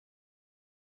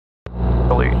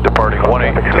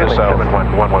departing 18 to the south.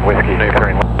 7111 Whiskey,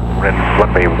 turning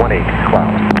runway 18 Clow.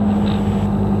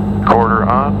 Quarter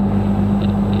on.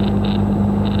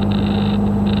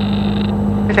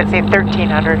 Does it say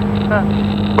 1300? Huh.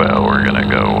 Well, we're gonna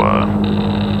go,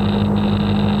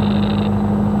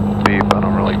 beep. I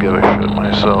don't really give a shit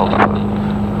myself, but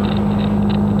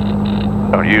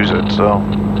I don't use it, so.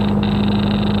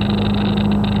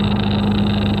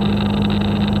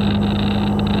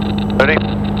 Ready?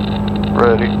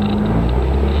 Ready.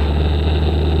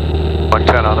 Like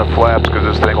 10 on the flaps because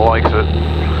this thing likes it.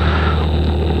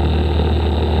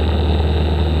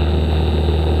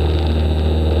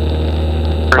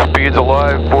 Airspeed's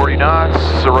alive, 40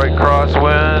 knots, the right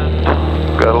crosswind.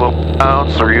 Got a little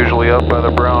bounce, we're usually up by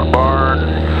the brown barn,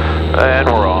 and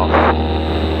we're off.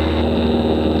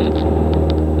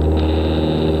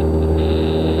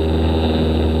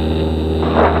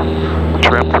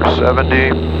 Trim for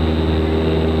 70.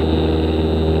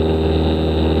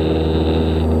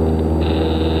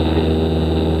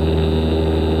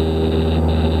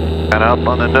 And up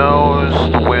on the nose,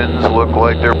 the winds look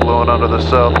like they're blowing out of the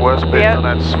southwest based on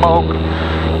that smoke.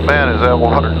 Man, is that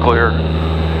water clear.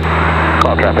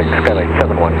 Cloud traffic, Skylink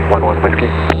 7111 Whiskey.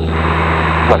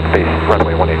 Left base,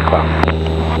 runway 18 Cloud.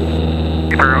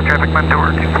 Naper traffic meant to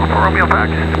work, 244 Romeo Pack.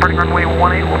 Departing runway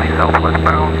 18 will be southwest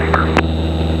bound, Naper.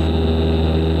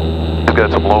 He's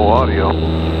got some low audio.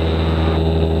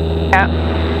 Yeah.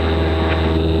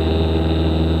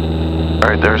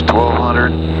 Alright, there's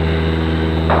 1200.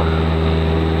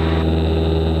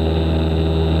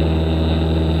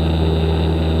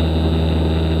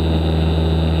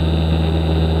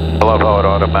 I love how it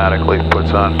automatically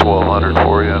puts on 1200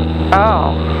 for you.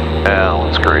 Oh. Yeah,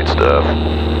 that's great stuff.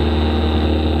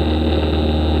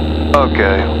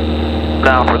 Okay,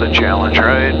 now for the challenge,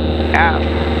 right? Yeah.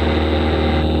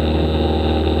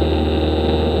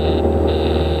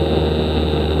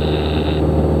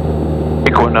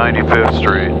 Equal 95th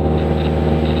Street.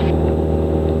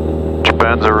 Which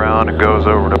bends around and goes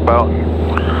over to Boughton.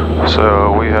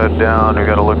 So we head down, we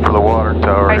gotta look for the water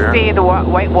tower here. I see the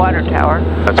white water tower.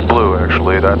 That's blue,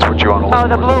 actually. That's what you want to look for. Oh,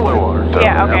 the blue one. Water tower.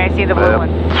 Yeah, okay, I see the blue one.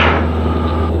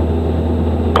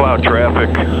 Cloud traffic,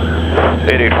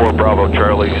 884 Bravo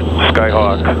Charlie,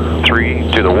 Skyhawk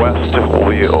 3 to the west. We'll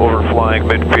be overflying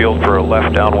midfield for a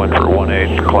left downwind for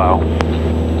 18 Cloud.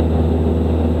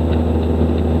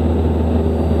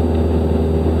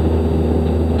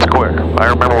 It's quick. I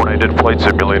remember when I did Flight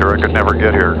Simulator, I could never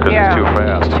get here because it's too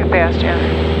fast. Too fast, yeah.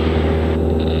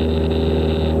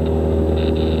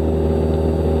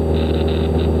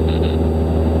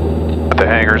 The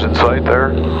hangars in sight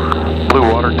there. Blue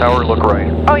water tower, look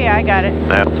right. Oh yeah, I got it.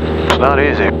 Yeah, it's not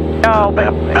easy. No,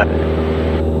 but...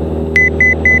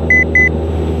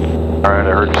 Alright,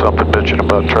 I heard something bitching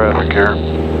about traffic here.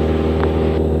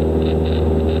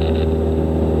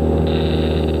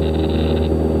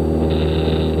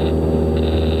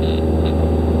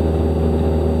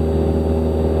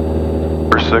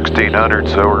 We're 1600,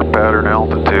 so we're pattern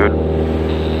altitude.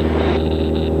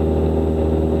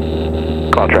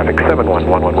 Cloud traffic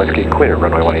 7111 Whiskey, clear,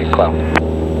 runway 18 Cloud.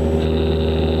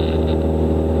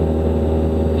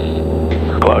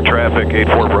 Cloud traffic,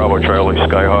 84 Bravo Charlie,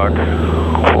 Skyhawk,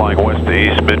 flying west to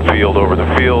east, midfield over the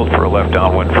field for a left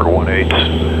downwind for 18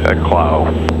 at Clow.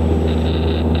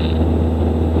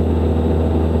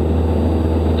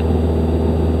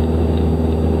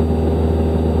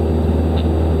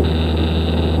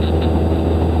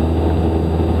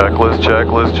 Checklist,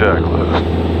 checklist, checklist.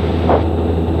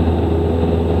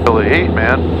 Feel the heat,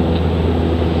 man.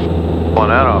 Pulling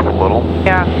that off a little.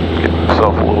 Yeah. Get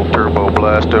myself a little turbo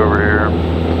blast over here.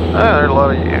 There's a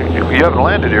lot of you haven't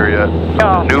landed here yet.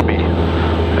 No. Newbie.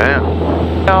 Yeah.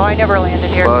 No, I never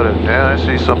landed here. Yeah, I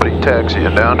see somebody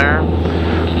taxiing down there.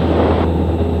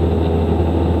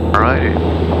 Alrighty.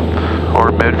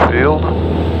 Or midfield.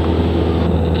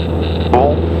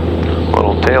 Cool.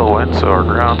 Little tailwind, so our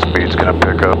ground speed's gonna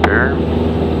pick up here.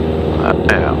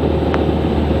 Yeah.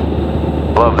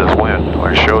 Love this wind.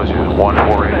 It shows you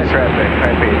 148. Traffic,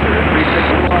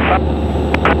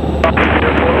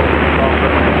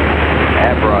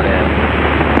 at brought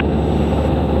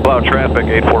in. Cloud traffic,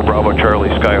 84 Bravo Charlie,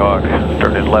 Skyhawk,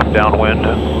 turn in left downwind,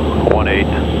 18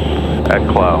 at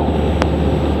Clow.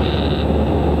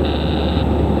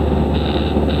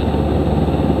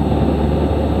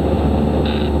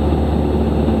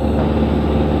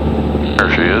 There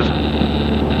she is.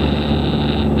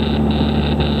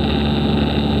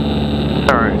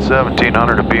 Alright,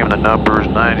 1700 to beam the numbers,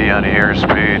 90 on the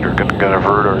airspeed. We're going to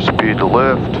convert our speed to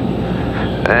lift.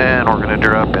 And we're going to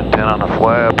drop in 10 on the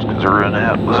flaps because we're in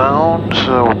that zone.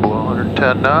 So we'll blow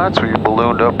 110 knots. We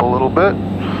ballooned up a little bit.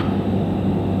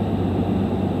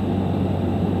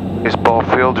 Baseball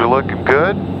fields are looking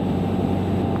good.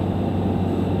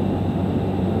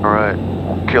 Alright,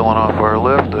 killing off our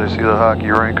lift. I see the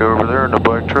hockey rink over there and the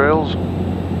bike trails.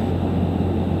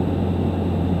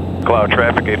 Clow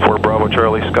traffic, 84 Bravo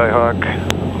Charlie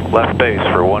Skyhawk. Left base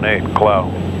for 18,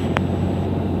 Clow.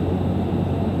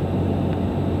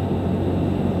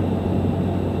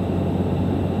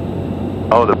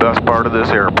 Oh, the best part of this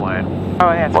airplane. Oh,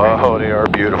 that's Wow, right. they are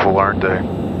beautiful, aren't they?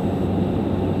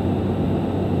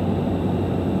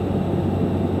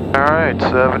 Alright,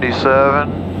 77,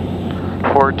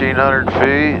 1,400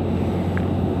 feet.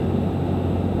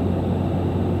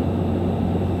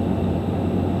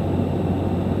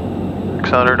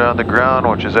 $600 on the ground,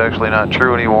 which is actually not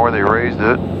true anymore. They raised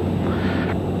it.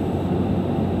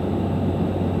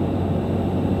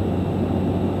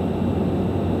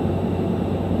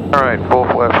 Alright, full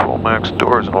flash, full max,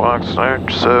 doors and locks.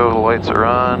 So the lights are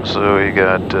on. So you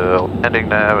got ending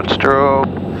nav and strobe.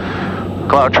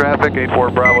 Cloud traffic,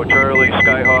 84 Bravo Charlie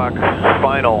Skyhawk.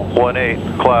 Final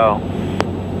 18, Clow.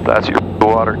 That's your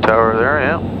water tower there,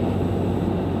 yeah.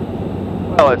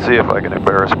 Well, let's see if I can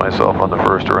embarrass myself on the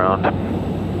first round.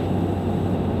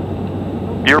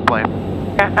 Your plane.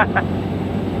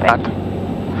 Not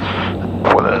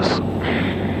for this.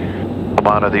 I'm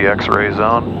out of the X-ray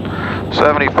zone.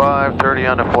 75, 30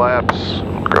 on the flaps.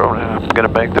 Gonna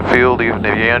make the field even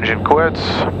if the engine quits.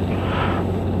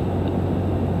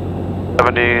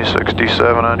 70,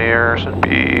 67 on the airs and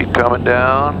B coming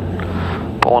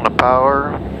down. Pulling the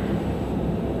power.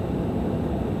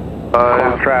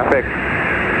 5. Traffic.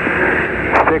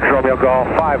 6 Romeo Golf,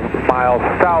 5 miles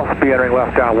south, be entering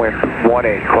left downwind,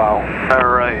 18, Clow.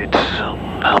 Alright,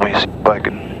 let me see if I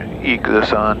can eke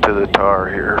this onto the tar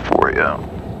here for you.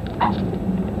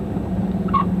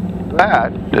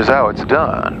 That is how it's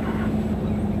done.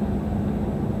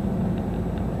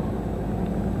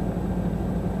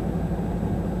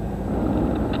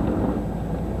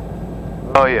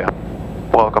 Oh yeah,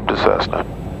 welcome to Cessna.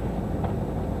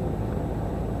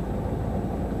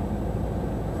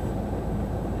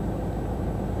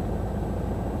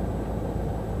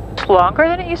 It's longer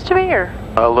than it used to be, or?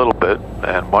 A little bit,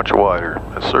 and much wider.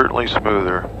 It's certainly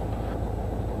smoother.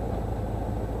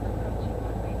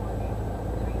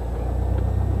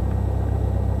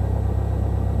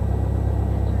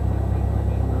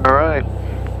 Alright.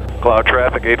 Cloud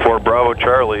traffic, 84 Bravo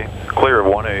Charlie. Clear of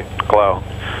 18, Clow.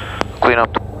 Clean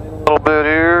up a little bit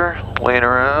here. Lean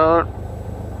around.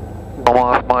 Come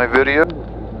off my video.